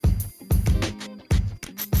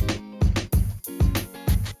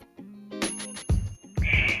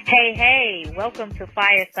Hey, hey, welcome to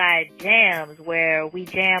Fireside Jams, where we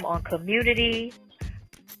jam on community,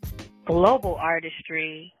 global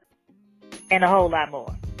artistry, and a whole lot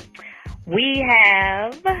more. We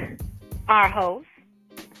have our host,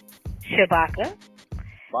 Shabaka.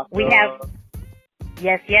 We have,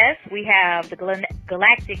 yes, we have the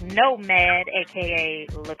Galactic Nomad, aka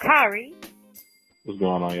Lakari. What's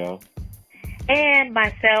going on, y'all? And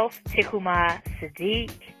myself, Tikuma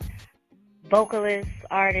Sadiq, vocalist,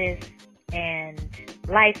 artist, and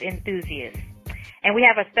life enthusiast. And we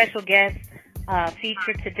have a special guest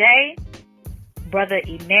featured today, Brother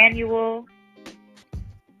Emmanuel.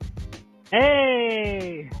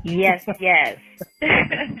 Hey! Yes.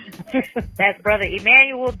 That's Brother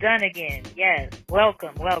Emmanuel Dunnigan. Yes.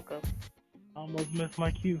 Welcome. Almost missed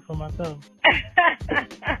my cue for myself.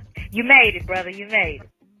 You made it, brother. You made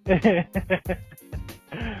it.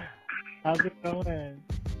 How's it going?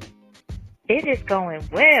 It is going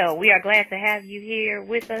well. We are glad to have you here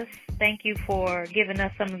with us. Thank you for giving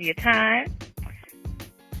us some of your time.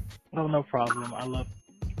 Oh, no problem. I love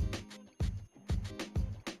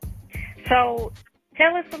it. So,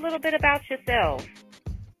 tell us a little bit about yourself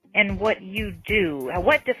and what you do.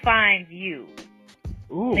 What defines you,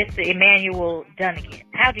 Mr. Emmanuel Dunnigan?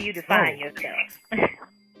 How do you define yourself?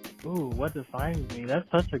 What defines me?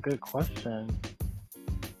 That's such a good question.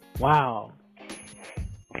 Wow.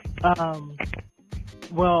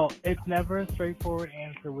 Well, it's never a straightforward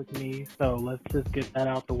answer with me, so let's just get that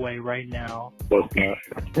out the way right now. What's not?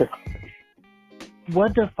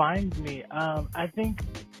 What defines me? I think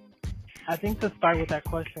to start with that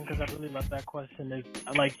question, because I really love that question, is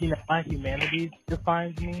my humanity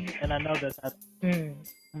defines me, and I know that that's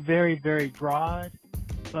very, very broad,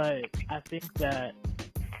 but I think that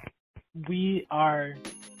we are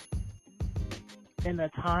in a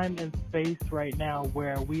time and space right now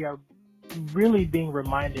where we are really being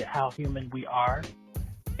reminded how human we are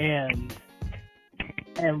and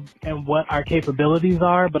what our capabilities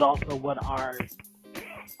are, but also what our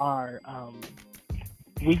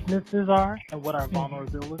weaknesses are and what our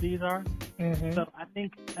vulnerabilities are. Mm-hmm. So I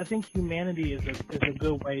think humanity is a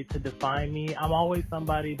good way to define me. I'm always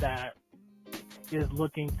somebody that is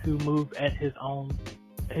looking to move at his own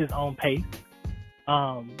pace.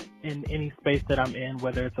 In any space that I'm in,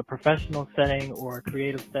 whether it's a professional setting or a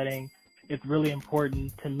creative setting, it's really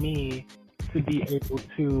important to me to be able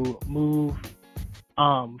to move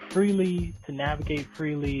freely, to navigate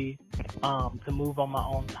freely, to move on my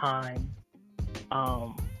own time.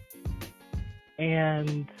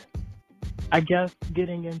 And I guess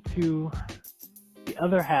getting into the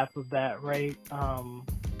other half of that, right?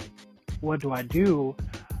 What do? I do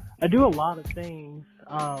a lot of things.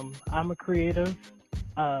 I'm a creative.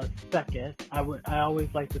 Second, I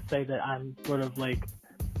always like to say that I'm sort of like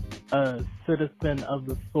a citizen of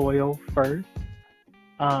the soil first,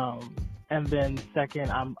 and then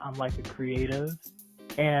second, I'm like a creative,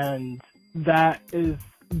 and that is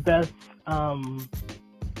best. I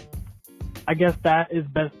guess that is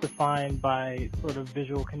best defined by sort of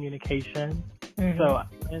visual communication. Mm-hmm. So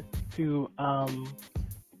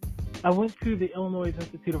I went to the Illinois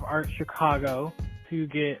Institute of Art, Chicago, to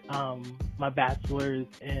get my bachelor's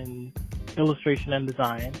in illustration and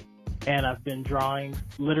design, and I've been drawing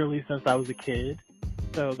literally since I was a kid,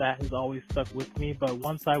 so that has always stuck with me. But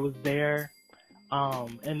once I was there,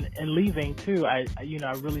 and leaving too, I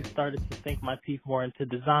really started to sink my teeth more into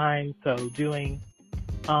design. So doing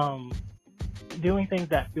things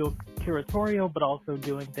that feel curatorial, but also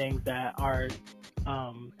doing things that are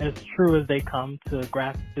as true as they come to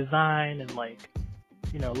graphic design and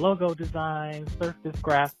logo design, surface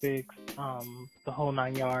graphics, the whole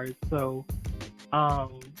 9 yards. So,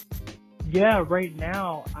 right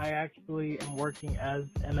now I actually am working as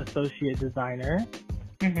an associate designer,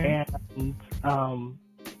 and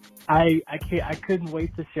I couldn't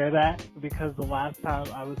wait to share that, because the last time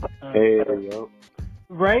I was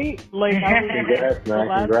right, Congrats, man. Congrats.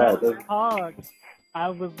 Time we talked, I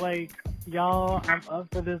was like, y'all, I'm up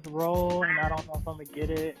for this role, and I don't know if I'm gonna get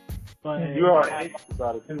it. But you were anxious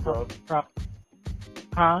about it too, bro.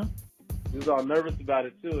 Huh? You was all nervous about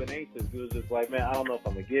it too and anxious. You was just like, man, I don't know if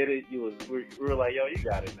I'm gonna get it. We were like, yo, you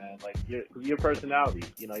got it, man. Like your personality,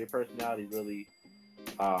 your personality really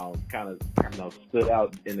kind of stood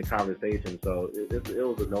out in the conversation. So it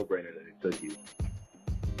was a no-brainer that it took you.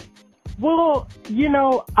 Well,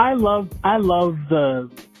 I love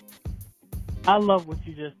what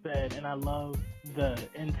you just said, and I love the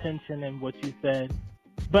intention in what you said.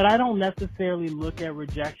 But I don't necessarily look at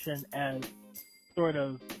rejection as sort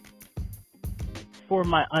of for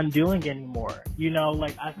my undoing anymore.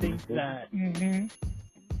 I think that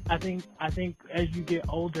I think as you get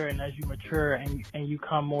older and as you mature and you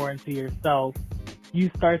come more into yourself,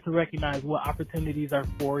 you start to recognize what opportunities are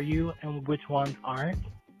for you and which ones aren't.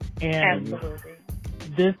 And absolutely.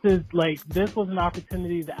 This was an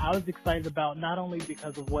opportunity that I was excited about, not only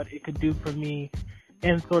because of what it could do for me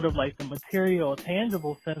in sort of like the material,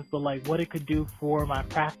 tangible sense, but like what it could do for my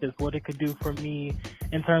practice, what it could do for me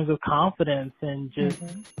in terms of confidence and just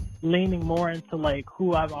leaning more into like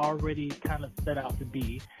who I've already kind of set out to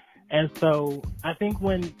be. And so I think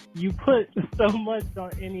when you put so much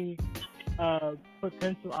on any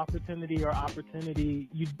potential opportunity,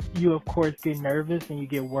 you of course get nervous and you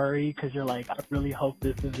get worried because you're like, I really hope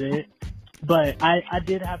this is it. But I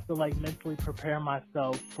did have to like mentally prepare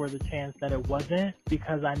myself for the chance that it wasn't,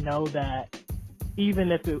 because I know that even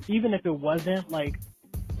if it wasn't, like,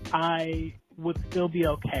 I would still be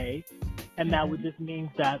okay. And that would just mean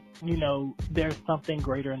that, you know, there's something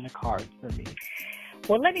greater in the cards for me.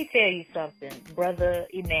 Well, let me tell you something, Brother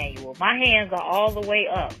Emmanuel. My hands are all the way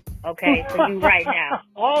up, okay, for you right now.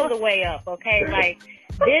 All the way up, okay? Like,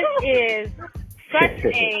 this is such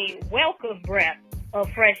a welcome breath of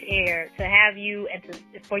fresh air to have you and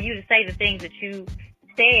for you to say the things that you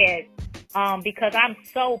said, because I'm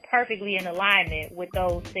so perfectly in alignment with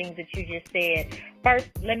those things that you just said. First,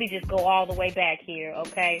 let me just go all the way back here,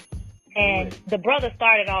 okay? And the brother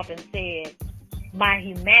started off and said, my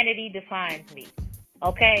humanity defines me.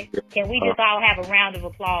 Okay? Can we just all have a round of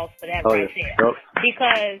applause for that there?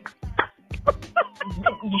 Because I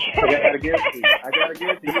gotta give it to you. I gotta give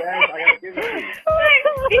it to you.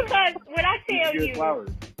 Because when I tell you,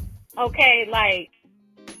 okay, like,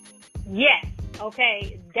 yes,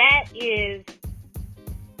 okay, that is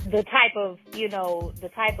the type of, you know, the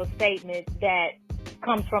type of statement that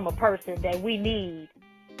comes from a person that we need,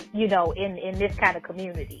 you know, in this kind of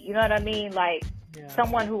community. You know what I mean? Like,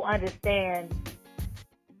 someone who understands,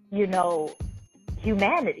 you know,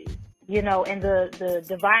 humanity, you know, and the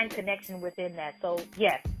divine connection within that. So,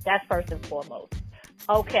 yes, that's first and foremost.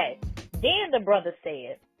 Okay. Then the brother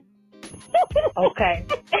said, okay.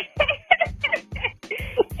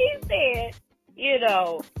 He said, you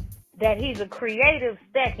know, that he's a creative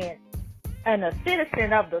second and a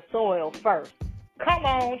citizen of the soil first. Come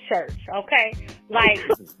on, church, okay? Like,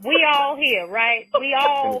 we all here, right? We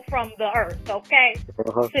all from the earth, okay?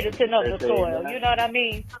 Citizen of the soil, you know what I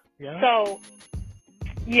mean? Yeah. So,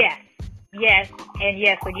 yes, and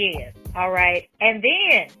yes again, all right? And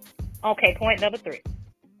then, okay, point number 3.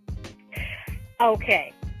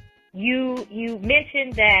 Okay, you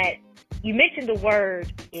mentioned the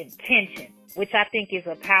word intention, which I think is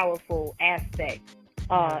a powerful aspect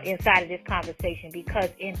inside of this conversation, because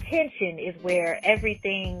intention is where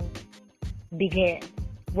everything begins,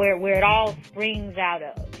 where it all springs out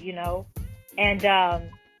of, you know. And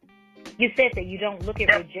you said that you don't look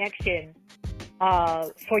at rejection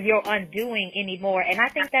for your undoing anymore, and I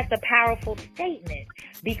think that's a powerful statement,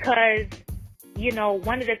 because, you know,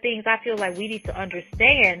 one of the things I feel like we need to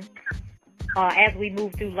understand as we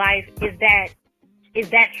move through life is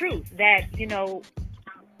that truth that, you know,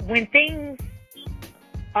 when things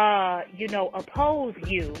you know, oppose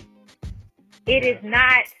you, it is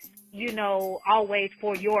not, you know, always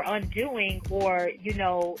for your undoing, or, you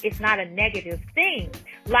know, it's not a negative thing.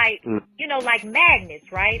 Like, you know, like magnets,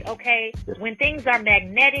 right? Okay. When things are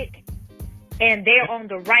magnetic and they're on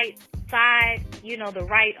the right side, you know, the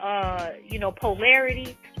right, you know,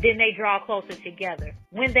 polarity, then they draw closer together.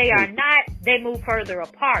 When they are not, they move further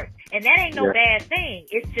apart. And that ain't no bad thing.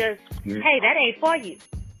 It's just, hey, that ain't for you.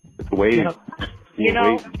 It's wave. You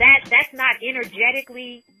know, that's not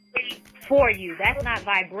energetically for you. That's not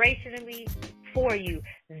vibrationally for you.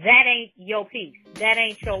 That ain't your piece. That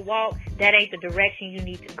ain't your walk. That ain't the direction you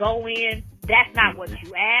need to go in. That's not what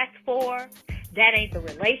you asked for. That ain't the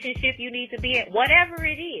relationship you need to be in. Whatever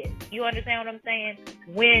it is. You understand what I'm saying?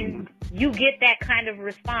 When you get that kind of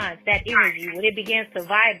response, that energy, when it begins to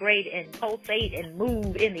vibrate and pulsate and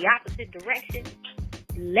move in the opposite direction,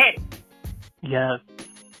 let it. Yes.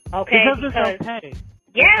 Okay, because it's okay.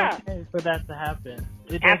 Yeah. It's okay for that to happen.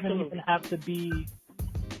 It doesn't even have to be,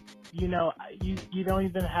 you know, you don't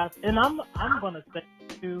even have, and I'm going to say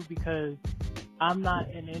too, because I'm not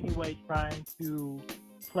in any way trying to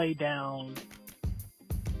play down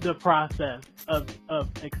the process of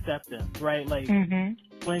acceptance, right? Like,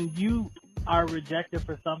 when you are rejected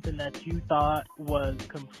for something that you thought was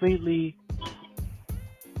completely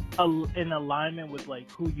in alignment with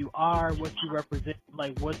like who you are, what you represent,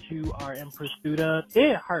 like what you are in pursuit of,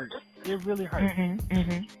 it hurts. It really hurts.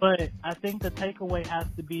 But I think the takeaway has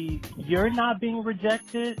to be, you're not being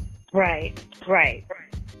rejected. Right.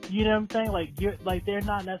 You know what I'm saying? Like, they're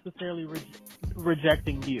not necessarily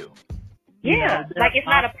rejecting you. Yeah, like it's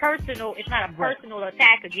not a personal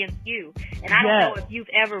attack against you. And I don't know if you've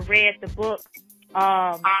ever read the book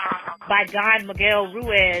by Don Miguel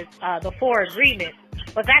Ruiz, The Four Agreements,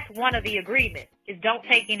 but that's one of the agreements, is don't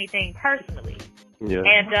take anything personally. Yeah.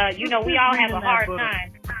 And, we all have a hard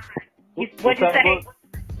time. What'd you say?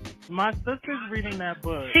 My sister's reading that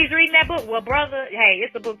book. She's reading that book? Well, brother, hey,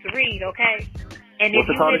 it's a book to read, okay? And if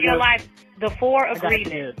you live your life, The Four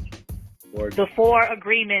Agreements. The Four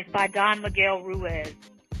Agreements by Don Miguel Ruiz.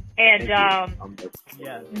 And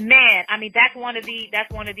man, I mean that's one of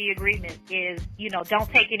the agreements is, don't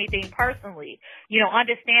take anything personally.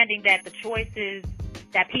 Understanding that the choices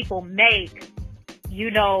that people make,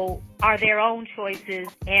 are their own choices,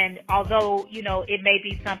 and although, it may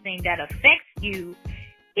be something that affects you,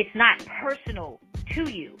 it's not personal to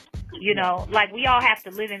you. Like we all have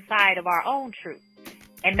to live inside of our own truth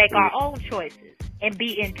and make our own choices and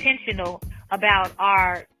be intentional about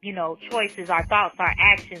our, choices, our thoughts, our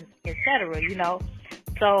actions, etc.,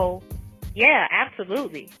 So, yeah,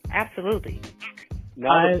 absolutely. Absolutely.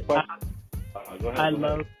 I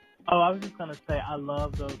was just going to say, I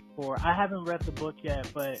love those four. I haven't read the book yet,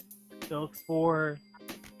 but those four,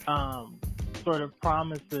 sort of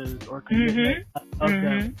promises or commitments of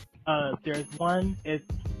them. There's one, it's,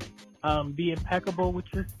 be impeccable with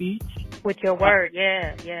your speech. With your word,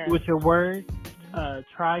 yeah. With your word,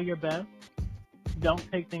 try your best. Don't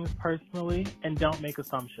take things personally, and don't make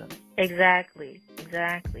assumptions. Exactly.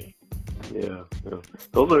 Yeah.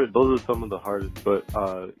 Those are some of the hardest. But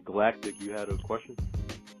Galactic, you had a question?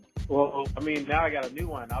 Well, I mean, now I got a new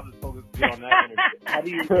one. I'll just focus on that. How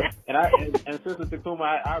do you? And Sister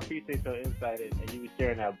Takuma, I appreciate your insight and you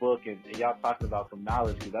sharing that book and y'all talking about some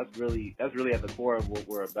knowledge, because that's really at the core of what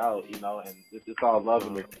we're about, and it's all love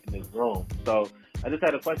in this room. So I just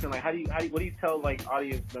had a question, like, what do you tell like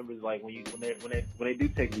audience members, like when they do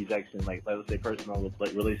take rejection, like let's say personal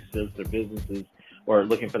like relationships or businesses, or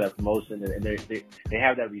looking for that promotion, and they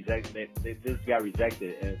have that rejection, they just got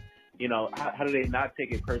rejected, and how do they not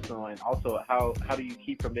take it personal? And also, how do you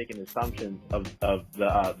keep from making assumptions of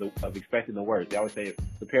expecting the worst? They always say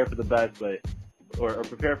prepare for the best, or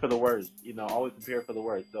prepare for the worst. Always prepare for the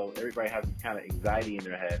worst. So everybody has this kind of anxiety in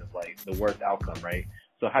their head of like the worst outcome, right?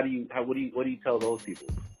 So what do you tell those people?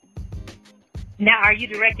 Now, are you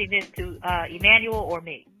directing this to Emmanuel or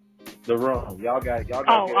me? The room. Y'all got.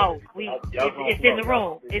 It's in the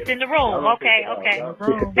room. It's in the room. Okay.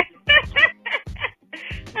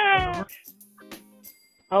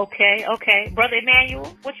 Okay. Brother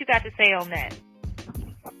Emmanuel, what you got to say on that?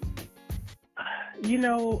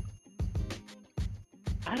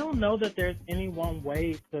 I don't know that there's any one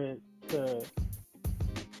way to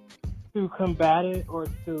combat it or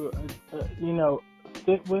to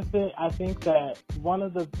sit with it. I think that one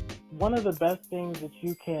of the best things that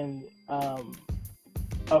you can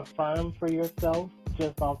affirm for yourself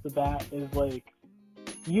just off the bat is like,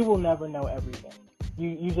 you will never know everything.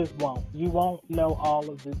 You just won't. You won't know all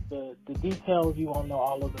of the details. You won't know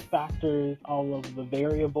all of the factors, all of the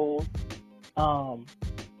variables.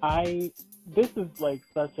 This is like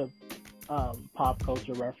such a pop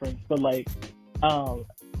culture reference, but like I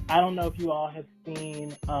don't know if you all have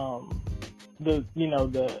seen the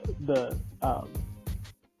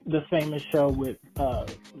famous show with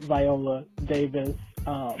Viola Davis,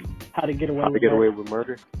 How to Get Away with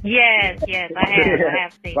Murder. Yes, I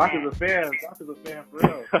have seen Doc is a fan for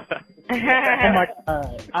real. Oh my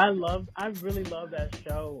God, I really love that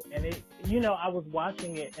show, and it, I was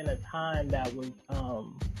watching it in a time that was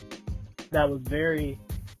very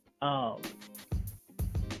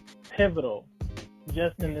pivotal,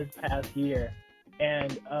 just in this past year,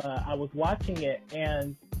 and I was watching it,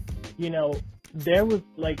 and there was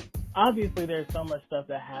like, obviously there's so much stuff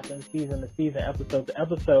that happens season to season, episode to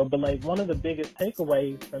episode, but like one of the biggest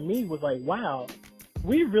takeaways for me was like, wow,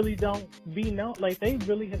 we really don't be known, like they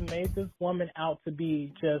really have made this woman out to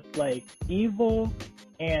be just like evil,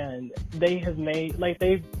 and they have made like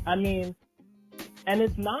and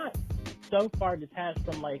it's not so far detached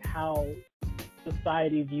from like how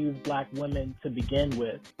society views black women to begin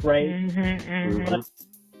with, right? But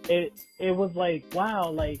it was like, wow,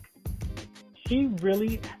 like she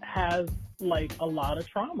really has like a lot of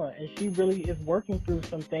trauma, and she really is working through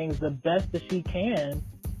some things the best that she can,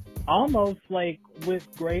 almost like with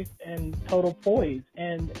grace and total poise,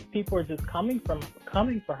 and people are just coming for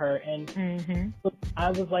her, and I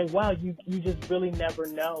was like, wow, you just really never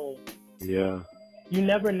know. Yeah. You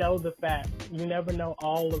never know the facts. You never know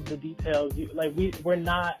all of the details. We're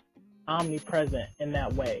not omnipresent in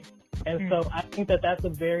that way. And so I think that that's a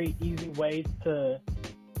very easy way to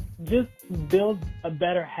just build a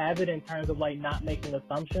better habit in terms of like not making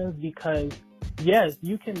assumptions, because yes,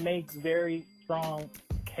 you can make very strong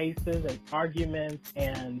cases and arguments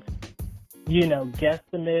and, you know,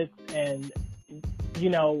 guesstimates and, you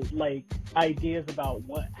know, like ideas about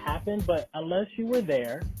what happened, but unless you were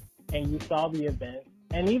there and you saw the event,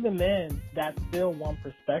 and even then, that's still one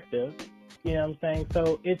perspective, you know what I'm saying?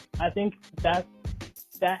 So I think that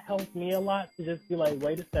helps me a lot to just be like,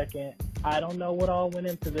 wait a second, I don't know what all went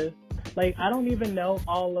into this. Like, I don't even know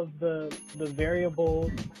all of the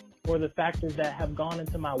variables or the factors that have gone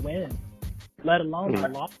into my win, let alone my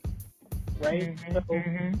loss, right? So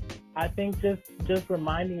I think just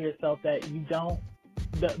reminding yourself that you don't,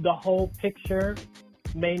 the whole picture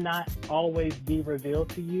may not always be revealed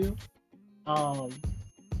to you.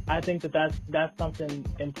 I think that's something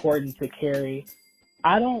important to carry.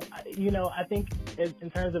 I think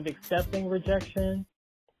in terms of accepting rejection,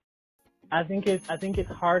 I think it's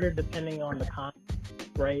harder depending on the context,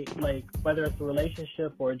 right? Like whether it's a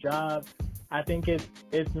relationship or a job. I think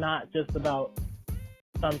it's not just about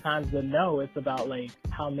sometimes the no, it's about like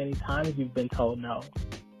how many times you've been told no,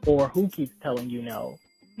 or who keeps telling you no,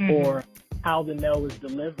 or how the no is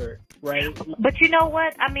delivered, right? But you know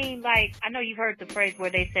what? I mean, like, I know you've heard the phrase where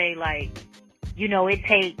they say, like, you know, it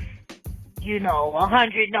takes, you know,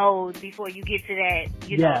 100 no's before you get to that,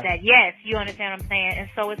 you know, that yes, you understand what I'm saying? And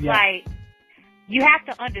so it's like, you have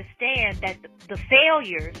to understand that the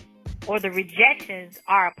failures or the rejections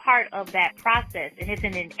are a part of that process, and it's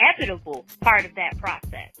an inevitable part of that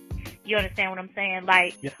process. You understand what I'm saying?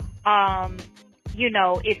 Like, you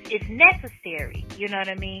know, it's necessary. You know what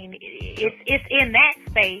I mean? It's in that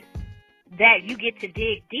space that you get to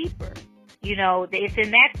dig deeper. You know, it's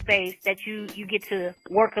in that space that you get to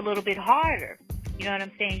work a little bit harder. You know what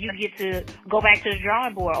I'm saying? You get to go back to the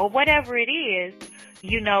drawing board or whatever it is,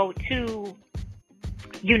 you know, to,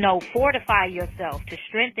 you know, fortify yourself, to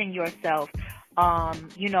strengthen yourself,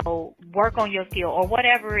 you know, work on your skill or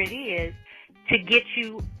whatever it is to get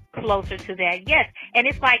you closer to that. Yes. And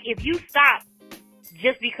it's like, if you stop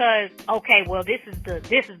just because, okay, well, this is the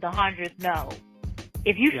 100th no.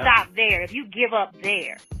 If you stop there, if you give up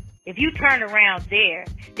there, if you turn around there,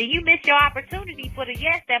 then you miss your opportunity for the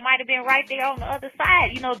yes that might have been right there on the other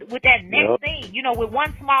side, you know, with that next thing, you know, with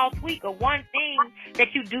one small tweak or one thing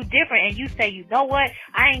that you do different, and you say, you know what,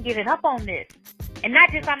 I ain't giving up on this. And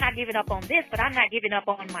not just I'm not giving up on this, but I'm not giving up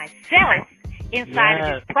on myself inside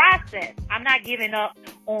of this process. I'm not giving up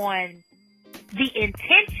on the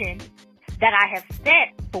intention that I have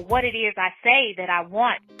set for what it is I say that I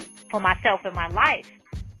want for myself in my life.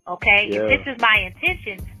 Okay? If this is my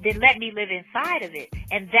intention, then let me live inside of it.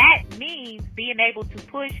 And that means being able to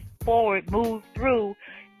push forward, move through,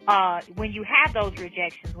 when you have those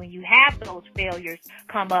rejections, when you have those failures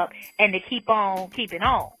come up, and to keep on keeping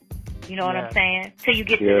on. You know what I'm saying? Till you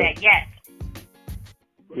get to that yes.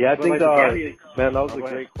 Yeah, I think, man, that was a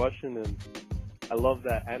great question, and I love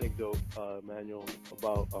that anecdote, Manuel,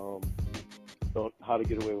 about how to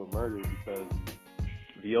get away with murder, because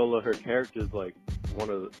Viola, her character is like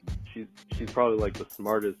she's probably like the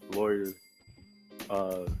smartest lawyer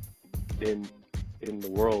in the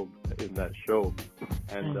world in that show,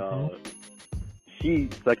 and she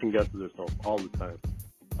second guesses herself all the time.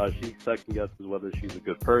 She second guesses whether she's a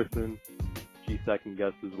good person. She second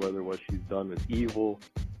guesses whether what she's done is evil,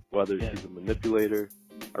 whether she's a manipulator.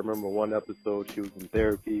 I remember one episode she was in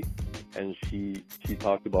therapy, and she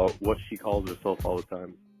talked about what she calls herself all the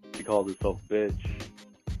time. She calls herself bitch,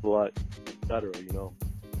 slut, etc. You know.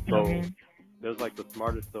 So there's like the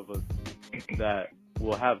smartest of us that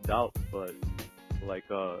will have doubts, but like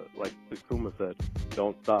Takuma said,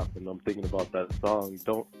 don't stop. And I'm thinking about that song.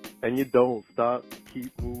 Don't stop.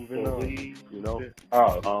 Keep moving on. You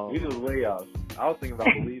know. We just way out. I was thinking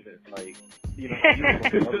about believing, like, you know.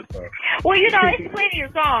 Well, you know, it's plenty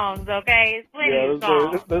of songs. Okay, it's plenty of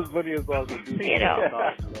songs. There's plenty of songs. You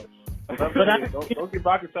know. But don't get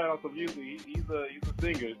Bakuchan on some music. He's a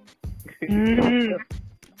singer.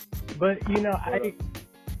 But you know,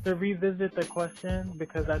 to revisit the question,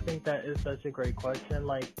 because I think that is such a great question.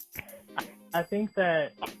 Like, I think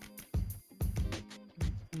that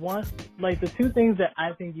the two things that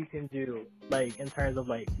I think you can do, like in terms of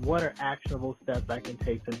like what are actionable steps I can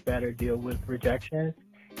take to better deal with rejection.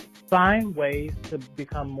 Find ways to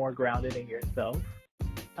become more grounded in yourself,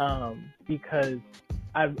 because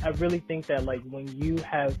I really think that like when you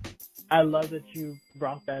have, I love that you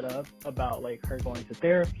brought that up about like her going to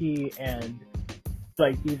therapy and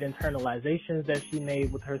like these internalizations that she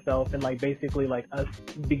made with herself, and like basically like us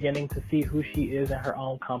beginning to see who she is in her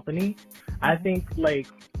own company. I think like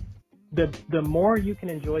the more you can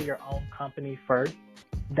enjoy your own company first,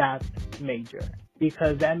 that's major,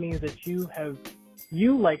 because that means that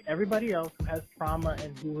you, like everybody else who has trauma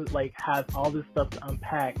and who like has all this stuff to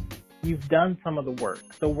unpack, you've done some of the work.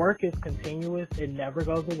 The work is continuous. It never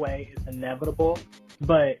goes away. It's inevitable.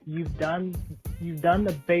 But you've done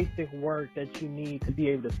the basic work that you need to be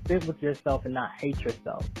able to sit with yourself and not hate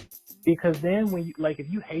yourself. Because then when you, like,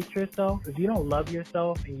 if you hate yourself, if you don't love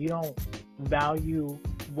yourself and you don't value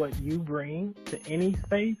what you bring to any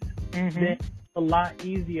space, then it's a lot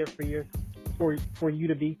easier for you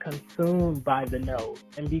to be consumed by the no,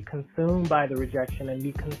 and be consumed by the rejection, and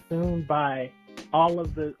be consumed by all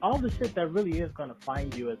the shit that really is going to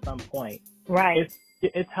find you at some point. Right.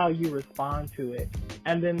 It's how you respond to it.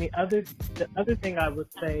 And then the other thing I would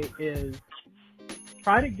say is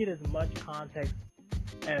try to get as much context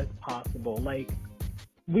as possible. Like,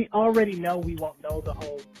 we already know we won't know the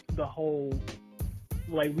whole,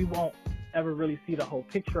 like, we won't ever really see the whole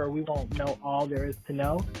picture, or we won't know all there is to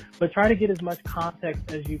know, but try to get as much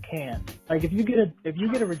context as you can. Like, if you get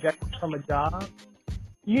a rejection from a job,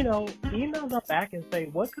 you know, email them back and say,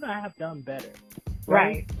 what could I have done better?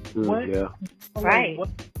 Right. What? Yeah. Right.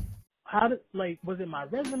 Was it my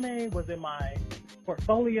resume? Was it my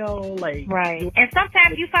portfolio? Like, right. And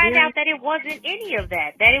sometimes you find out that it wasn't any of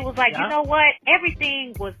that. That it was like, you know what?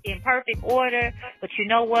 Everything was in perfect order, but you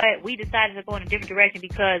know what? We decided to go in a different direction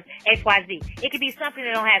because XYZ. It could be something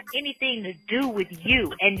that don't have anything to do with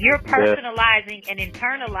you, and you're personalizing and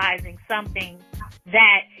internalizing something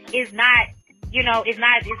that is not, you know, is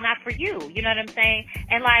not for you. You know what I'm saying?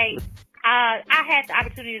 And like, I had the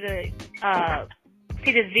opportunity to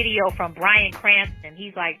see this video from Bryan Cranston.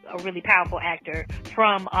 He's like a really powerful actor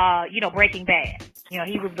from Breaking Bad. You know,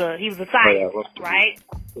 he was a scientist, right?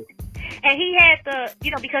 And he had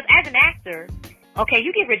because as an actor, okay,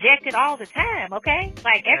 you get rejected all the time, okay?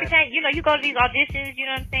 Like every time, you know, you go to these auditions, you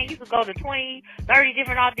know what I'm saying? You could go to 20, 30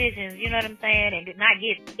 different auditions, you know what I'm saying, and not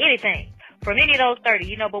get anything from any of those 30,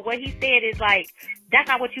 you know. But what he said is like, that's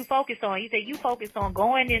not what you focus on. He said you focus on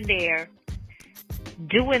going in there,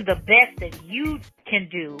 doing the best that you can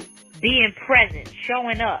do, being present,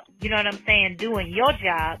 showing up, you know what I'm saying, doing your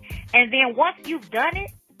job. And then once you've done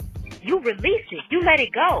it, you release it. You let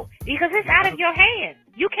it go because it's out of your hands.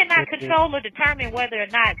 You cannot control or determine whether or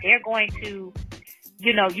not they're going to,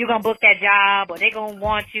 you know, you're going to book that job or they're going to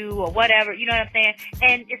want you or whatever, you know what I'm saying?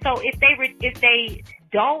 And so if they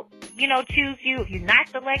don't, you know, choose you, if you're not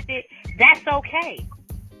selected, that's okay.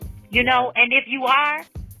 You know, and if you are,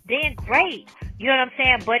 then great. You know what I'm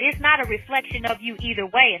saying? But it's not a reflection of you either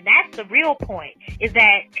way. And that's the real point, is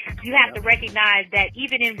that you have to recognize that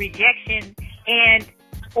even in rejection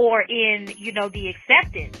or in, you know, the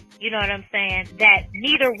acceptance, you know what I'm saying, that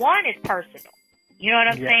neither one is personal. You know what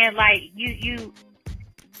I'm saying? Like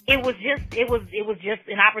it was just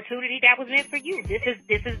an opportunity that was meant for you. This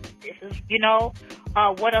is, you know,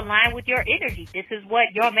 what aligned with your energy. This is what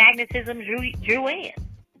your magnetism drew in.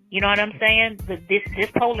 You know what I'm saying?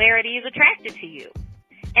 This polarity is attracted to you.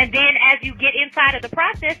 And then as you get inside of the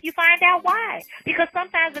process, you find out why. Because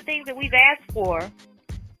sometimes the things that we've asked for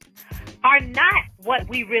are not what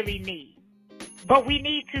we really need. But we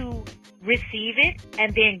need to receive it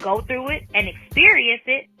and then go through it and experience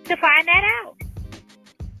it to find that out.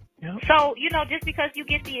 Yep. So, you know, just because you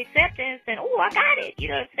get the acceptance and, oh, I got it, you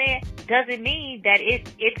know what I'm saying, doesn't mean that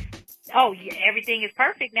everything is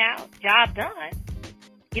perfect now, job done.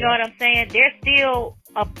 You know what I'm saying? There's still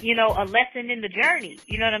a lesson in the journey.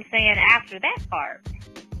 You know what I'm saying? After that part.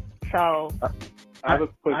 So. I have a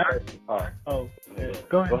quick question.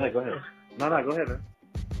 Go ahead. Go ahead. No, go ahead, man.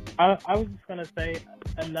 I was just going to say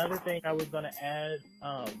another thing I was going to add.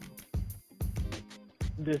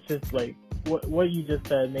 This just like what you just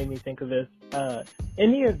said made me think of this.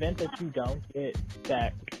 In the event that you don't get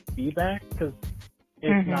that feedback, because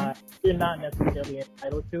you're not necessarily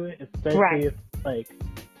entitled to it, especially if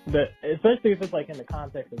especially if it's like in the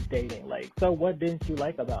context of dating. Like, so what didn't you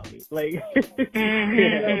like about me? Like, you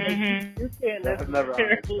can't that's never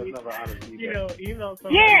honest feedback. You know, email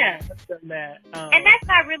somebody that. And that's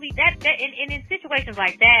not really that. And in situations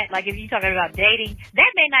like that, like if you're talking about dating,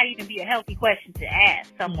 that may not even be a healthy question to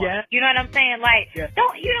ask someone. Yeah. You know what I'm saying? Like, you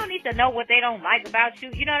don't need to know what they don't like about you.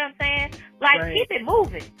 You know what I'm saying? Like, keep it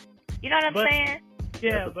moving. You know what I'm saying?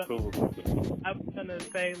 Yeah, but I was gonna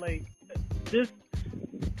say, like, just,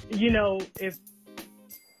 you know, if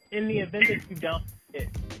in the event that you don't get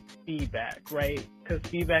feedback, right? Because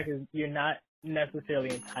feedback is, you're not necessarily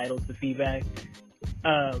entitled to feedback.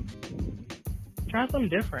 Try something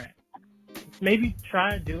different. Maybe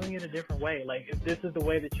try doing it a different way. Like, if this is the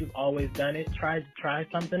way that you've always done it, try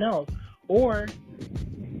something else. Or,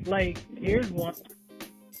 like, here's one.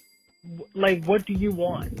 like, what do you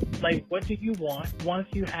want? Like, what do you want? Once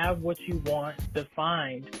you have what you want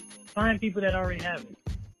defined, find people that already have it.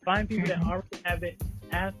 Find people that already have it.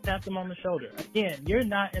 Tap them on the shoulder. Again, you're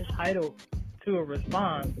not entitled to a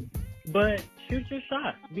response, but shoot your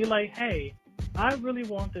shot. Be like, hey, I really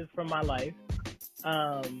want this for my life.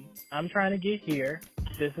 I'm trying to get here.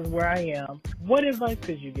 This is where I am. What advice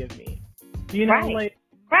could you give me? You know, right.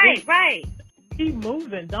 Right. Keep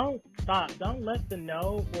moving. Don't stop. Don't let the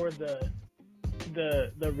no or the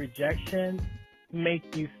rejection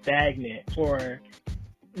make you stagnant or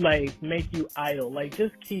like make you idle. Like,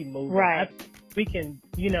 just keep moving. Right. We can,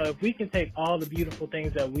 you know, if we can take all the beautiful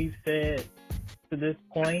things that we've said to this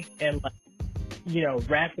point and, like, you know,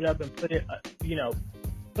 wrap it up and put it, you know,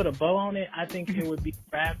 put a bow on it, I think it would be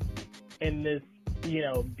wrapped in this, you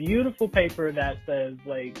know, beautiful paper that says,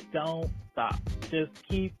 like, don't stop. Just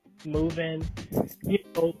keep moving. You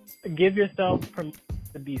know, give yourself permission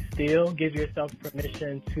to be still. Give yourself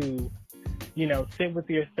permission to, you know, sit with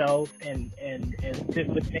yourself and sit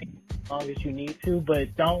with things as long as you need to,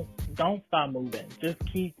 but don't stop moving. Just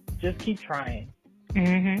keep trying.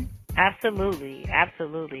 Absolutely.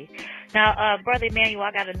 Now, Brother Emmanuel,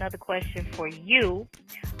 I got another question for you.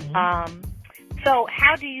 So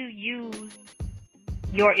how do you use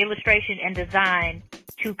your illustration and design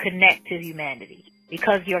to connect to humanity?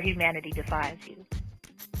 Because your humanity defines you.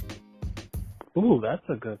 Ooh, that's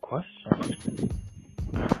a good question.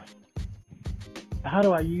 How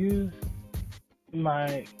do I use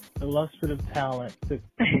my illustrative talent to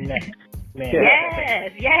connect? Man.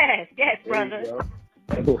 Yes, brother.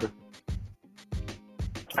 I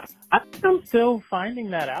think I'm still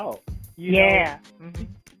finding that out. You know,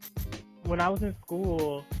 when I was in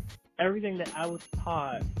school, everything that I was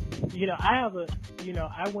taught, you know, I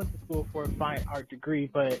went to school for a fine art degree,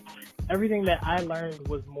 but everything that I learned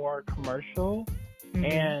was more commercial,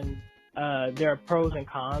 and there are pros and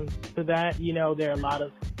cons to that. You know, there are a lot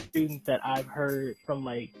of students that I've heard from,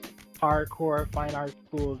 like, hardcore fine art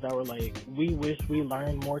schools that were like, we wish we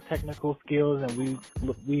learned more technical skills and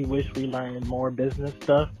we wish we learned more business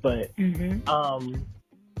stuff. But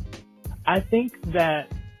I think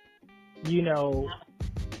that, you know,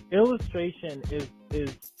 illustration is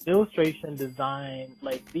illustration design.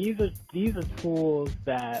 Like, these are tools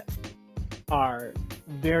that are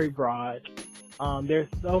very broad. There's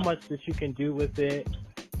so much that you can do with it,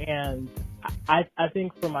 and I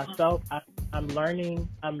think for myself, I'm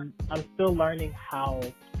still learning how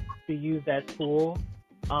to use that tool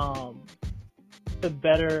to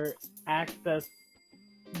better access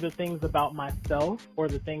the things about myself or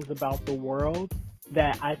the things about the world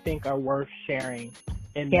that I think are worth sharing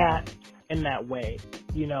in that way.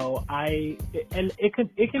 You know, and it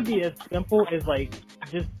can be as simple as, like,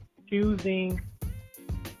 just choosing,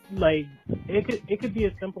 like, it could be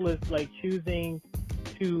as simple as, like, choosing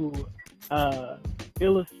to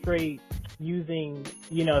illustrate using,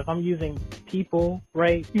 you know, if I'm using people,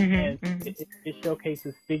 right, and it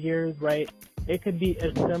showcases figures, right, it could be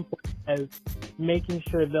as simple as making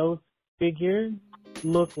sure those figures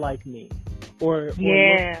look like me, or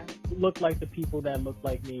look like the people that look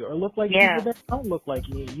like me, or look like people that don't look like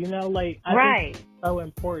me, you know, like, I think it's so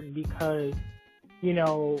important because, you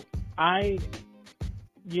know, I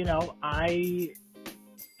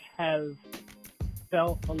have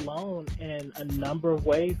felt alone in a number of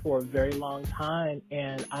ways for a very long time,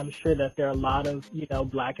 and I'm sure that there are a lot of, you know,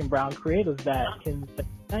 Black and brown creatives that can say the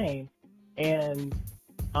same. And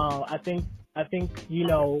I think you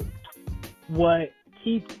know, what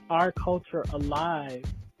keeps our culture alive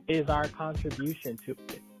is our contribution to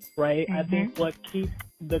it, right? I think what keeps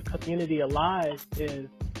the community alive is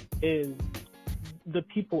the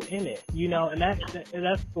people in it, you know, and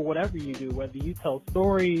that's for whatever you do, whether you tell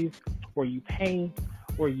stories, or you paint,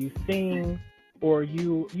 or you sing, or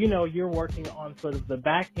you know, you're working on sort of the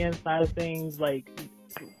back end side of things. Like,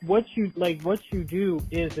 what you do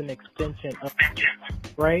is an extension of it,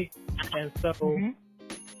 right? And so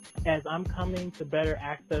as I'm coming to better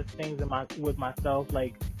access things with myself,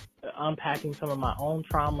 like unpacking some of my own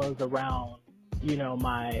traumas around, you know,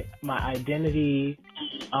 my identity,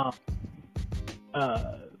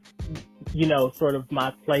 you know, sort of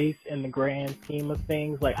my place in the grand scheme of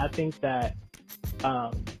things. Like, I think that, I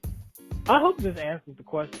hope this answers the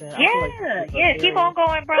question. Keep on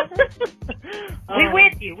going, brother. We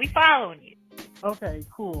with you. We following you. Okay,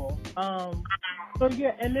 cool. So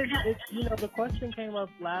yeah, and it's, you know, the question came up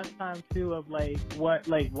last time too of like what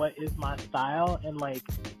is my style, and like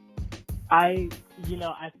I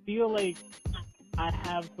feel like I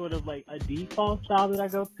have sort of like a default style that I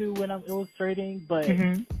go to when I'm illustrating, but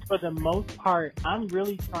for the most part, I'm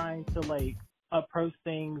really trying to like approach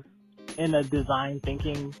things in a design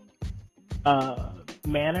thinking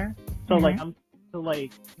manner. So like I'm to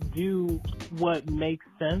like do what makes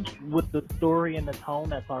sense with the story and the tone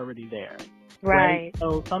that's already there. Right.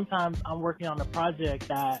 So sometimes I'm working on a project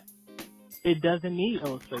that it doesn't need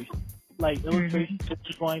illustration. Like illustration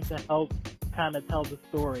is going to help kind of tell the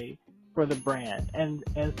story for the brand. And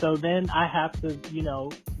so then I have to, you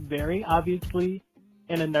know, very obviously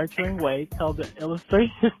in a nurturing way tell the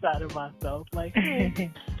illustration side of myself, like,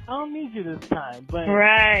 hey, I don't need you this time, but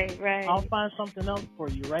I'll find something else for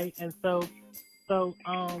you, right? And so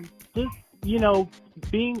just, you know,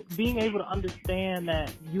 being able to understand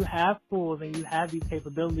that you have tools and you have these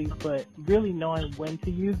capabilities, but really knowing when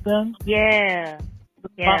to use them. The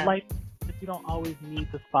spotlight, you don't always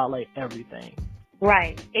need to spotlight everything.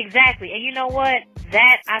 Right, exactly. And you know what?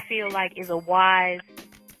 That I feel like is a wise,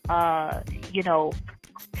 you know,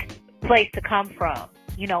 place to come from.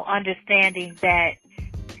 You know, understanding that,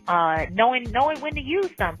 knowing when to use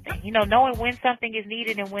something. You know, knowing when something is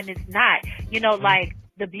needed and when it's not. You know, like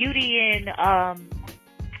the beauty in,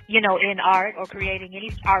 you know, in art or creating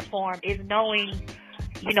any art form is knowing,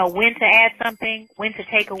 you know, when to add something, when to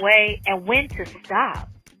take away, and when to stop.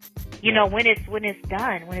 You know, when it's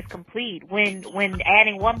done, when it's complete, when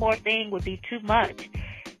adding one more thing would be too much,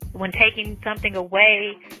 when taking something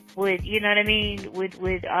away would, you know what I mean,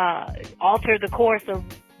 would alter the course of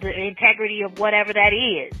the integrity of whatever that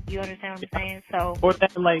is. You understand what I'm saying? So, or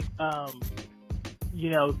that, like, you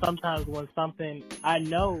know, sometimes when something I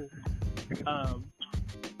know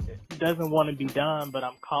doesn't want to be done, but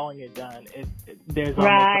I'm calling it done, there's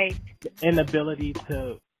almost an inability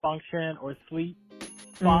to function or sleep.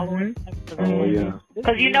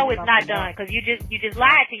 Because you know it's not done. Because you just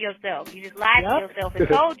lied to yourself. You just lied to yourself and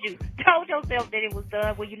told yourself that it was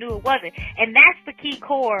done when you knew it wasn't. And that's the key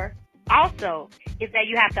core. Also, is that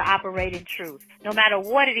you have to operate in truth, no matter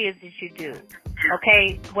what it is that you do.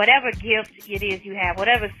 Okay, whatever gift it is you have,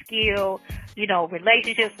 whatever skill, you know,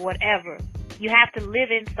 relationships, whatever, you have to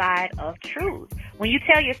live inside of truth. When you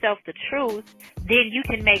tell yourself the truth, then you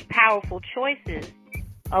can make powerful choices.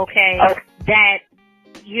 Okay, that,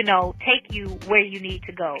 you know, take you where you need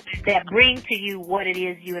to go, that bring to you what it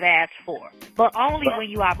is you have asked for. But only when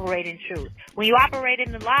you operate in truth. When you operate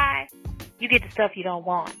in the lie, you get the stuff you don't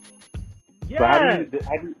want. So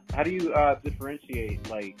how do you differentiate,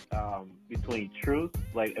 like, between truth,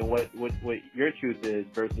 like, and what your truth is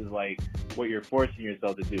versus like what you're forcing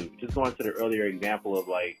yourself to do? Just going to the earlier example of,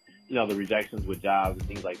 like, you know, the rejections with jobs and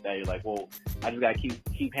things like that. You're like, well, I just gotta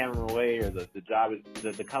keep hammering away, or the job is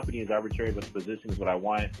the company is arbitrary, but the position is what I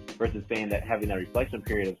want. Versus saying that, having that reflection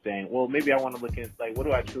period of saying, well, maybe I want to look at, like, what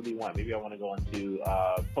do I truly want? Maybe I want to go into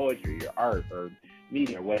poetry or art or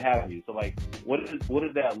media or what have you. So, like, what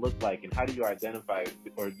does that look like, and how do you identify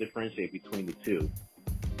or differentiate between the two?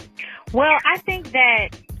 Well, I think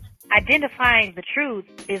that identifying the truth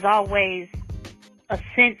is always a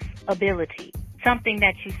sense ability. Something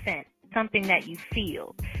that you sense, something that you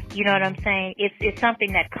feel. You know what I'm saying? It's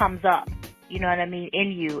something that comes up, you know what I mean,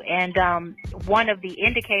 in you. And one of the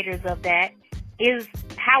indicators of that is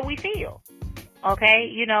how we feel. Okay?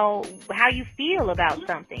 You know, how you feel about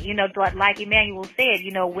something. You know, like Emmanuel said, you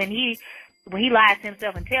know, when he lies to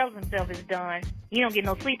himself and tells himself it's done, he don't get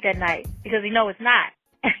no sleep that night because he know it's not.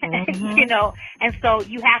 You know, and so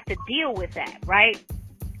you have to deal with that, right?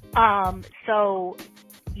 So,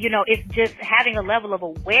 you know, it's just having a level of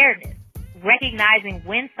awareness, recognizing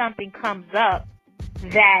when something comes up,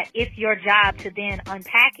 that it's your job to then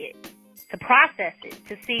unpack it, to process it,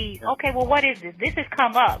 to see, okay, well, what is this? This has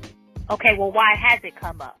come up. Okay, well, why has it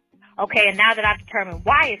come up? Okay, and now that I've determined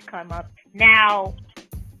why it's come up, now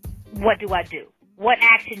what do I do? What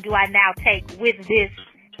action do I now take with this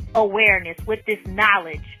awareness, with this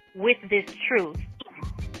knowledge, with this truth?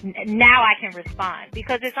 Now I can respond,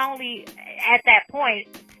 because it's only at that point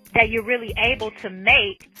that you're really able to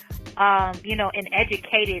make, you know, an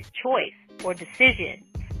educated choice or decision,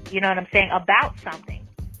 you know what I'm saying, about something.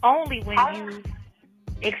 Only when you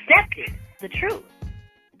accepted the truth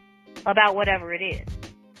about whatever it is.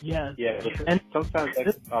 Yes. Yeah, and sometimes, go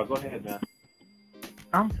ahead, man.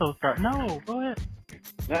 I'm so sorry. No, go ahead.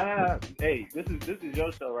 Nah. Hey, this is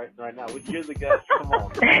your show right now. You're the guest. Come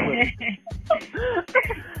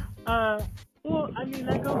on. Well, I mean,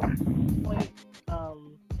 that goes like,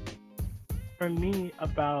 for me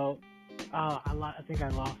about, I think I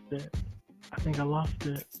lost it.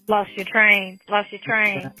 Lost your train. I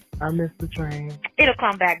missed the train. It'll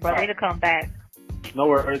come back, brother. It'll come back. No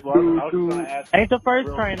worries. Well, I was just gonna ask. Ain't the first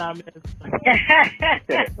train I missed.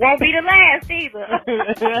 Won't be the last either.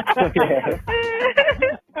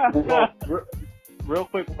 Well, real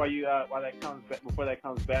quick before that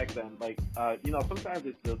comes back, then sometimes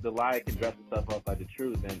it's the lie can dress itself up like the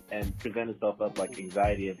truth and present itself up like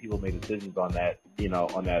anxiety, and people make decisions on that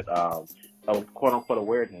quote unquote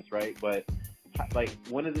awareness, right? But like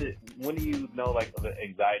when do you know like the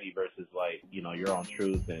anxiety versus like your own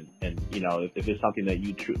truth, and if it's something that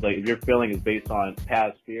if your feeling is based on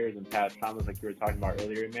past fears and past traumas like you were talking about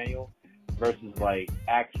earlier, Emmanuel, versus like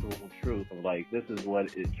actual truth of like this is what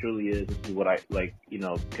it truly is, this is what I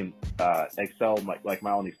can excel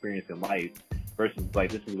my own experience in life, versus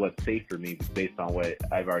like this is what's safe for me based on what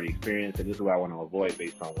I've already experienced, and this is what I want to avoid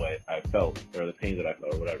based on what I felt or the pain that I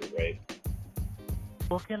felt or whatever, right?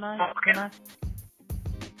 Well, can I?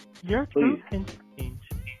 Your truth can change.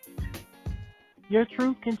 Your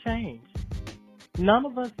truth can change. None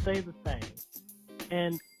of us stay the same,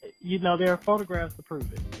 and there are photographs to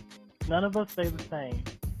prove it. None of us stay the same,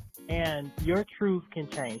 and your truth can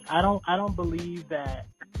change. I don't believe that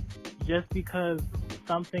just because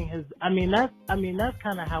something has. That's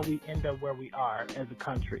kind of how we end up where we are as a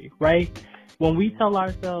country, right? When we tell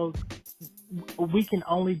ourselves we can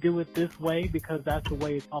only do it this way because that's the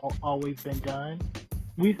way it's always been done,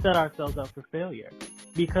 we set ourselves up for failure,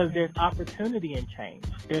 because there's opportunity in change.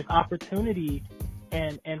 There's opportunity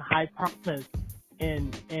and high promise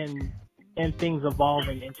in things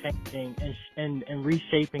evolving and changing and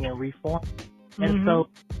reshaping and reforming. And so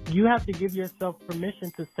you have to give yourself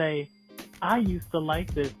permission to say, I used to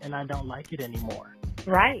like this and I don't like it anymore.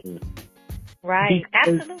 Right. Right.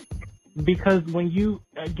 Absolutely. Because when you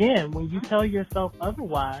tell yourself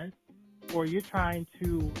otherwise, or you're trying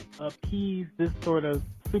to appease this sort of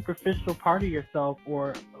superficial part of yourself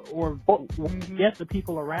or get the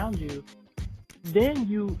people around you, then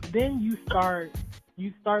you start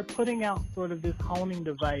putting out sort of this honing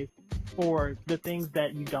device for the things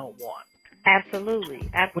that you don't want. Absolutely.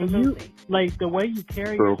 When you, like the way you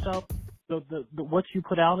carry yourself, the what you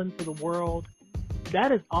put out into the world,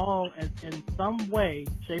 that is all in some way,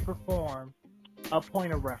 shape, or form a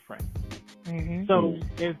point of reference. So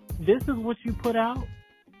if this is what you put out,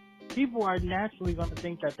 people are naturally going to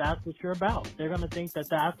think that that's what you're about. They're going to think that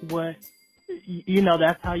that's what,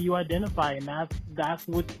 that's how you identify, and that's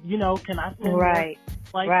what, can I send right.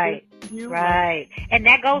 Like right. You? Right. And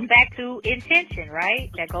that goes back to intention, right?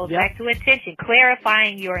 That goes back to intention,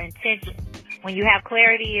 clarifying your intention. When you have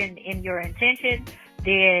clarity in your intention,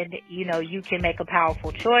 then, you can make a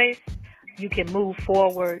powerful choice. You can move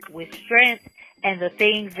forward with strength, and the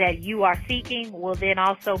things that you are seeking will then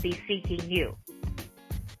also be seeking you.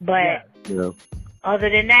 But other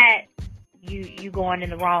than that, you going in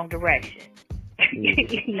the wrong direction.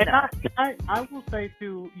 I will say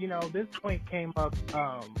too, this point came up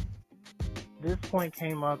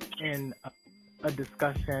in a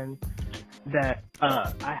discussion that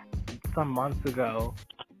I had some months ago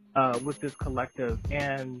with this collective,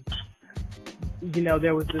 and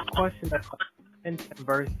there was this question of intention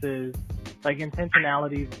versus like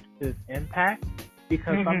intentionality versus impact,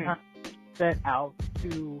 because sometimes we set out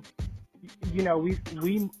to, we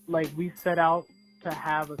set out to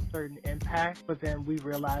have a certain impact, but then we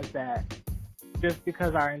realize that just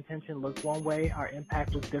because our intention looks one way, our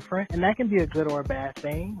impact was different, and that can be a good or a bad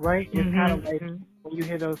thing, right? It's kind of like when you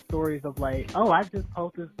hear those stories of like, oh, I just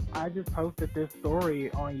posted this story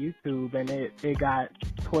on YouTube and it got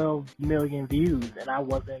 12 million views, and I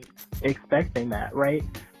wasn't expecting that, right?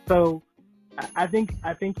 So I think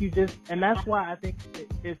you just, and that's why I think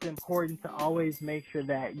it's important to always make sure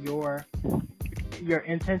that your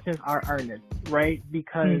intentions are earnest, right?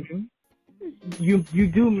 Because you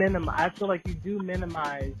do minimize. I feel like you do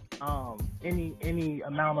minimize any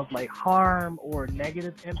amount of like harm or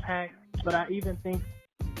negative impact. But I even think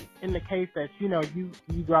in the case that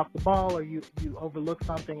you drop the ball or you overlook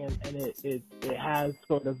something and it has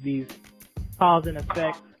sort of these cause and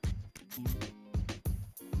effect,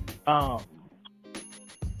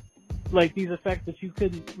 like these effects that you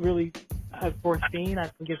couldn't really have foreseen. I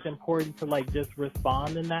think it's important to like just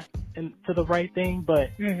respond to the right thing. But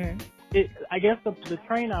I guess the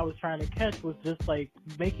train I was trying to catch was just like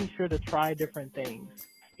making sure to try different things,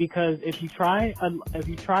 because if you try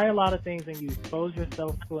a lot of things and you expose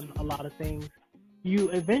yourself to a lot of things, you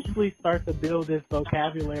eventually start to build this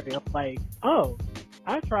vocabulary of like, oh,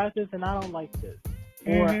 I tried this and I don't like this,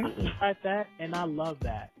 or I tried that and I love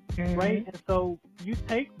that, right? And so you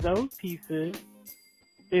take those pieces,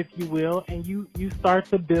 if you will, and you start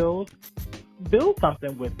to build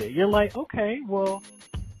something with it. You're like, okay, well,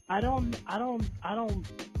 I don't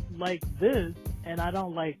like this and I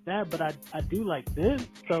don't like that, but I do like this.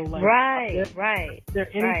 So like, is there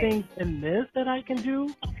anything in this that I can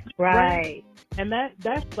do? Right. And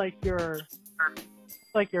that's like your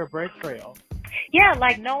like your bread trail. Yeah,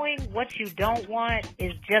 like knowing what you don't want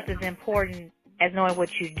is just as important as knowing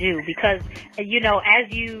what you do, because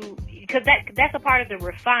because that's a part of the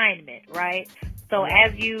refinement, right? So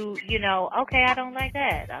as you okay, I don't like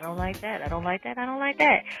that, I don't like that, I don't like that, I don't like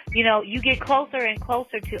that. You get closer and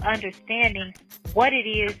closer to understanding what it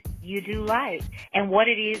is you do like and what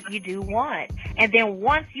it is you do want. And then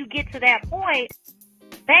once you get to that point,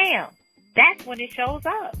 bam, that's when it shows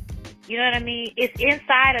up. You know what I mean? It's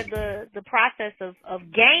inside of the process of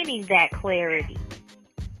gaining that clarity,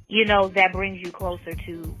 that brings you closer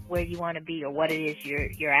to where you want to be or what it is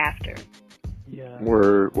you're after. Yeah.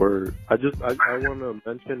 Word. I want to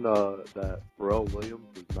mention that Pharrell Williams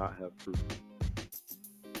does not have proof.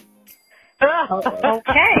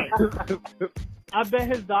 Okay. I bet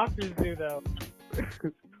his doctors do though.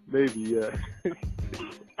 Maybe, yeah.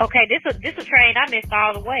 Okay, this a train I missed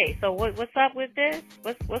all the way. So what's up with this?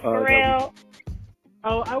 What's Pharrell?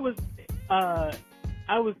 Oh, I was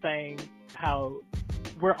saying how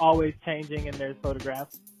we're always changing and there's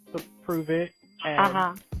photographs to prove it.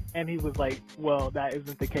 And he was like, well, that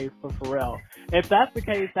isn't the case for Pharrell. If that's the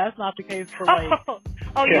case, that's not the case for like.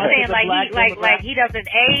 You're saying like he doesn't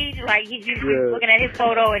age, like he's looking at his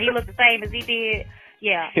photo and he looks the same as he did.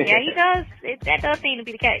 Yeah, he does. That does seem to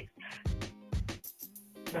be the case.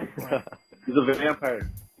 He's a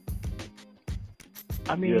vampire.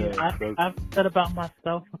 I mean, I've said about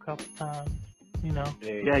myself a couple times,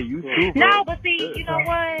 Yeah, you too, bro. No, but see, you know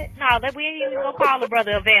what? No, we ain't even gonna call the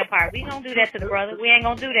brother a vampire. We gonna do that to the brother. We ain't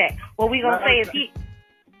gonna do that. What we gonna say is he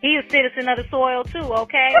a citizen of the soil too,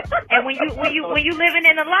 okay? And when you living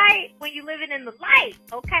in the light,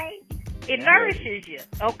 okay, it nourishes you,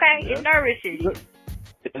 okay? Yeah. It nourishes you.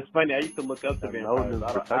 It's funny. I used to look up to vampires.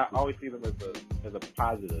 I always see them as a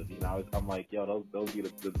positive. I'm like, yo, those be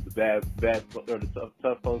the bad or the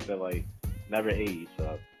tough folks that like never age.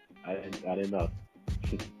 So I didn't know.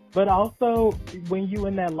 But also, when you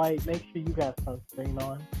in that light, make sure you got sunscreen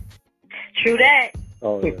on. True that.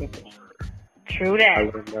 Oh yeah. True that. I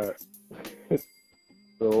learned that.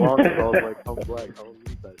 So long as I was like, I'm black, I don't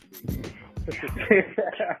need that shit.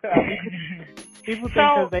 People think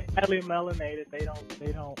because they highly melanated, they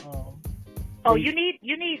don't. Oh, you need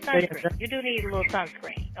sunscreen. You do need a little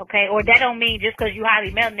sunscreen, okay? Or that don't mean just because you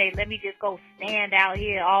highly melanated, let me just go stand out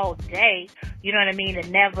here all day. You know what I mean? And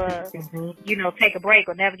never, take a break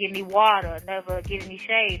or never get any water, or never get any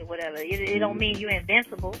shade or whatever. It don't mean you're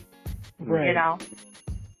invincible. Right.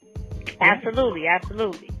 Absolutely.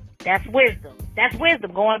 That's wisdom.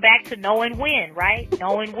 Going back to knowing when, right?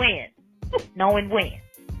 Knowing when.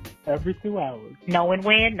 Every 2 hours. Knowing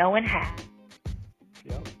when, knowing how.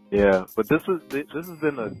 Yep. Yeah, but this has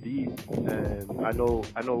been a deep, and I know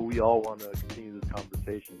we all want to continue this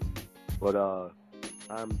conversation, but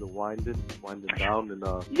time's winding down, and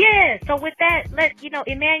yeah. So with that,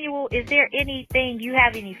 Emmanuel, is there anything you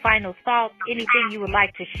have, any final thoughts, anything you would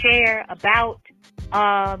like to share about,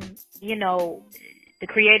 the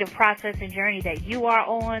creative process and journey that you are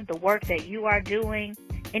on, the work that you are doing,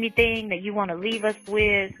 anything that you want to leave us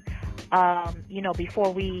with,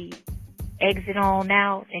 before we exit on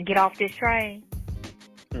out and get off this train?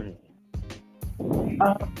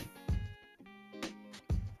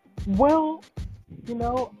 Well,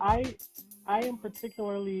 I am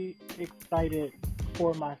particularly excited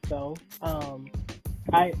for myself.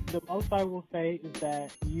 The most I will say is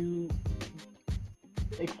that you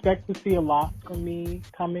expect to see a lot from me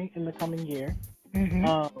coming in the coming year.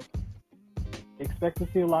 Expect to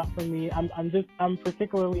see a lot from me. I'm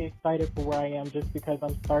particularly excited for where I am just because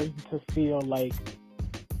I'm starting to feel like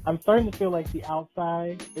the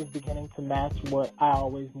outside is beginning to match what I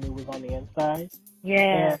always knew was on the inside.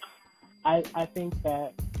 Yeah. And I think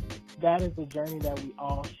that is a journey that we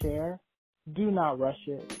all share. Do not rush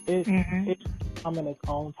it. It's come in its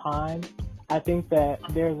own time. I think that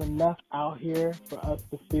there's enough out here for us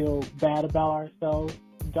to feel bad about ourselves.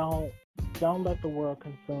 Don't let the world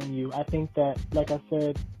consume you. I think that, like I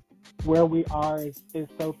said, where we are is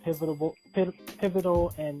so pivotal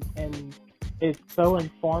and it's so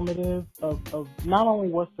informative of not only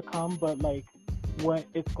what's to come, but like what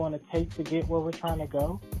it's going to take to get where we're trying to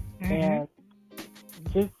go. And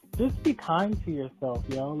just be kind to yourself,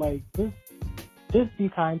 like just be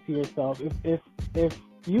kind to yourself. If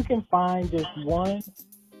you can find just one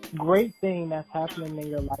great thing that's happening in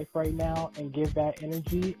your life right now and give that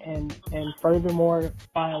energy, and furthermore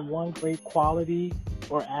find one great quality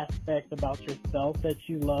or aspect about yourself that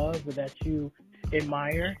you love or that you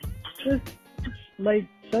admire, just like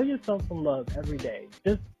show yourself some love every day.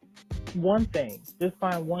 Just one thing. Just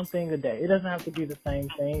find one thing a day. It doesn't have to be the same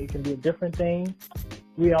thing. It can be a different thing.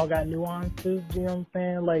 we all got nuances, you know what I'm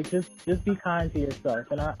saying? Like, just be kind to yourself.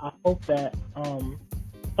 And I hope that,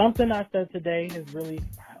 something I said today has really,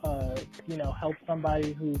 helped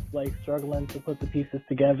somebody who's, like, struggling to put the pieces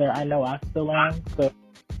together. I know I still am, so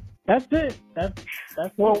that's it. That's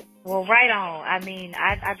well, right on. I mean,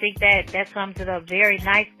 I think that sums it up very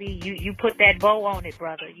nicely. You put that bow on it,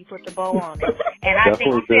 brother. You put the bow on it. And I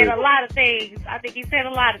think he said a lot of things. I think he said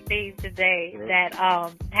a lot of things today that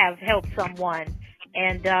have helped someone.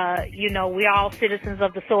 And we're all citizens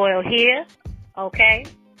of the soil here, okay?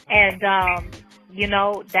 And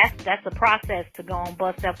that's a process to go and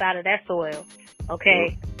bust up out of that soil.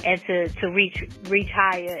 Okay, and to reach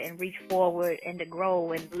higher and reach forward and to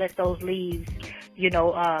grow and let those leaves,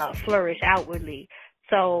 flourish outwardly.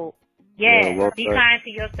 So, be kind to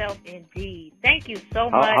yourself indeed. Thank you so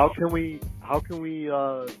much. How can we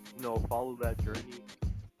follow that journey,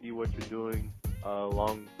 see what you're doing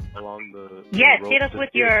along the Yes, road hit us with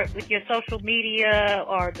your social media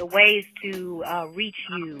or the ways to reach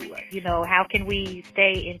you. How can we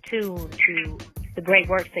stay in tune to the great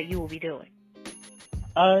work that you will be doing?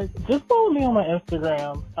 Just follow me on my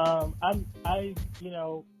Instagram. I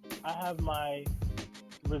have my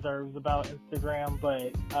reserves about Instagram,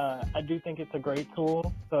 but I do think it's a great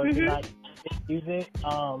tool. So if you're not use it,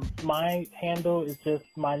 my handle is just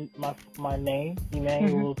my name,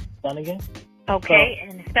 Emmanuel Dunnigan. Okay, so,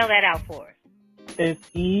 and spell that out for us. It's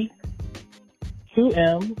E, 2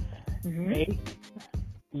 M's, 8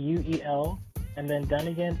 UEL, and then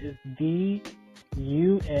Dunnigan is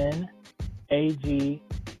DUNAGAN.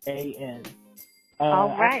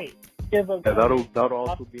 All right. That'll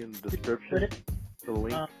also be in the description. The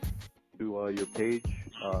link to your page.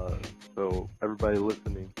 So everybody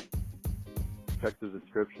listening, check the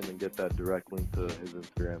description and get that direct link to his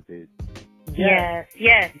Instagram page. Yes.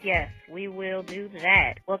 We will do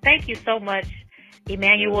that. Well, thank you so much,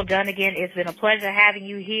 Emmanuel Dunnigan. It's been a pleasure having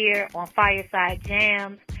you here on Fireside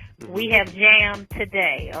Jams. We have jammed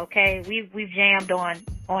today, okay? We've jammed on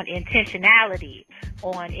intentionality,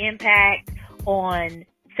 on impact, on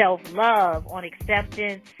self-love, on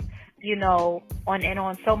acceptance,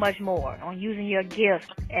 on so much more, on using your gifts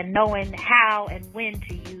and knowing how and when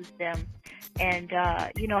to use them and,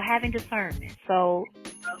 having discernment. So,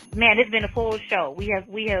 man, it's been a full show. We have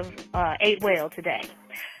ate well today.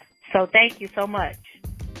 So thank you so much.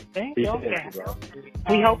 Thank you. We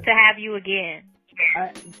hope to have you again.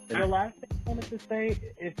 The last thing I wanted to say,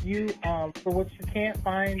 if you, for what you can't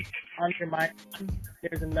find on your mind,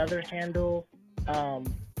 there's another handle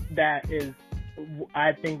that is,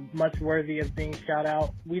 I think, much worthy of being shout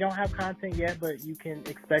out. We don't have content yet, but you can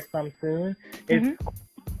expect some soon. It's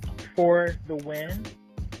For the Win.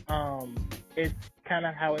 It's kind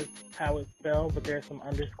of how it's spelled, but there's some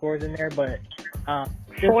underscores in there. But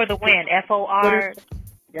For the Win, FOR.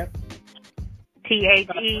 Yep.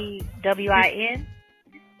 THEWIN.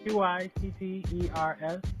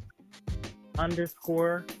 QUITTERS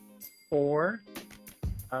 _4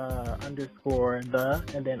 underscore the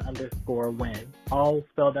and then underscore win. All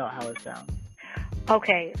spelled out how it sounds.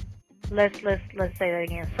 Okay. Let's say that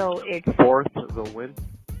again. So it's fourth the win.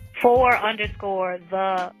 4 underscore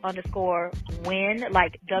the underscore win,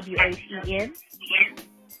 like WHEN.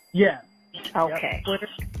 Yeah. Okay. Yep.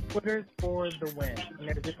 Twitter's For the Win. And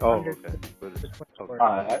there's just okay.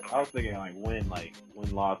 I was thinking like win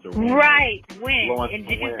loss or win. Right, win. And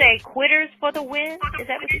did you say Quitters for the Win? Is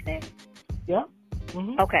that what you said? Yeah.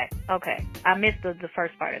 Okay. I missed the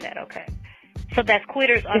first part of that. Okay. So that's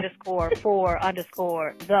Quitters underscore for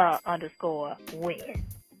underscore the underscore win.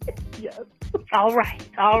 Yes. All right.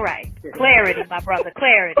 Clarity, my brother.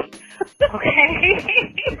 Clarity.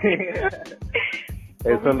 Okay.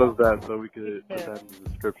 Hey, send us that so we could put that in the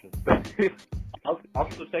description. I'll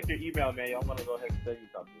also check your email, man. I'm gonna go ahead and send you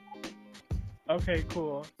something. Okay,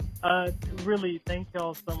 cool. Really, thank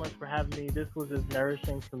y'all so much for having me. This was as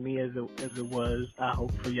nourishing for me as it was, I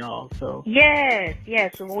hope, for y'all. So yes.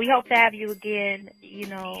 Well, we hope to have you again,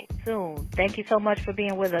 soon. Thank you so much for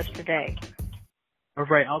being with us today. All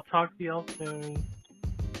right, I'll talk to y'all soon.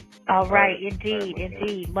 All right,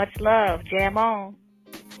 indeed. Much love. Jam on.